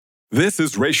This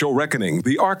is Racial Reckoning,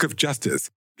 the Arc of Justice.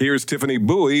 Here's Tiffany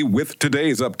Bowie with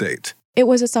today's update. It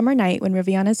was a summer night when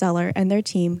Riviana Zeller and their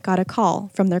team got a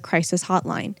call from their crisis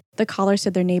hotline. The caller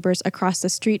said their neighbors across the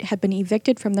street had been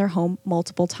evicted from their home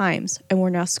multiple times and were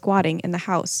now squatting in the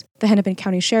house. The Hennepin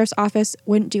County Sheriff's Office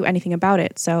wouldn't do anything about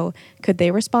it, so could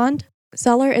they respond?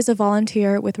 Zeller is a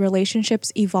volunteer with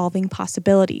Relationships Evolving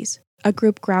Possibilities, a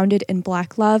group grounded in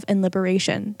Black love and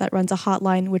liberation that runs a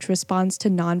hotline which responds to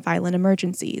nonviolent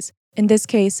emergencies. In this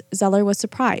case, Zeller was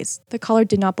surprised. The caller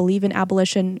did not believe in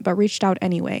abolition, but reached out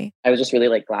anyway. I was just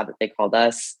really glad that they called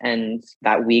us and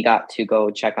that we got to go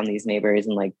check on these neighbors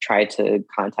and try to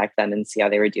contact them and see how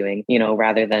they were doing,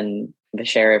 rather than the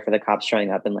sheriff or the cops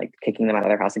showing up and kicking them out of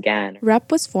their house again.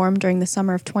 REP was formed during the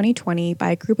summer of 2020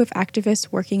 by a group of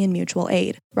activists working in mutual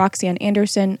aid. Roxanne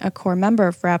Anderson, a core member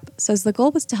of REP, says the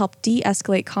goal was to help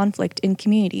de-escalate conflict in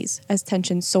communities as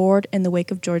tensions soared in the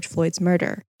wake of George Floyd's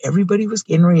murder. Everybody was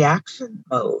in reaction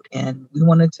mode, and we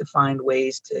wanted to find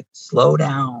ways to slow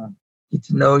down, get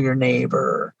to know your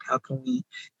neighbor. How can we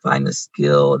find the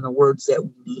skill and the words that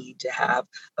we need to have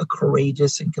a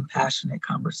courageous and compassionate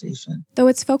conversation? Though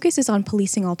its focus is on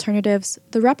policing alternatives,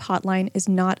 the REP hotline is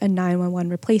not a 911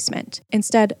 replacement.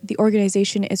 Instead, the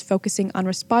organization is focusing on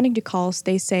responding to calls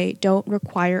they say don't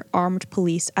require armed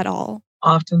police at all.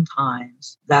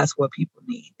 Oftentimes, that's what people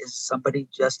need, is somebody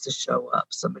just to show up,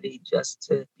 somebody just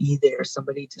to be there,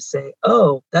 somebody to say,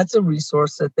 oh, that's a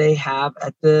resource that they have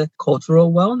at the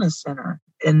Cultural Wellness Center.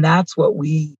 And that's what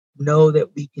we know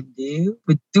that we can do,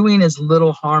 with doing as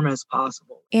little harm as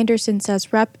possible. Anderson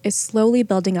says REP is slowly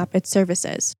building up its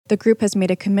services. The group has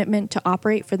made a commitment to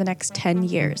operate for the next 10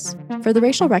 years. For the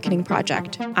Racial Reckoning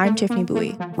Project, I'm Tiffany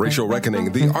Bowie. Racial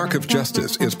Reckoning, the Arc of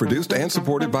Justice, is produced and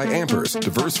supported by Ampers,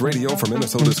 diverse radio for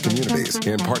Minnesota's communities,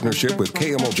 in partnership with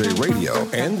KMOJ Radio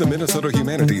and the Minnesota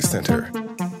Humanities Center.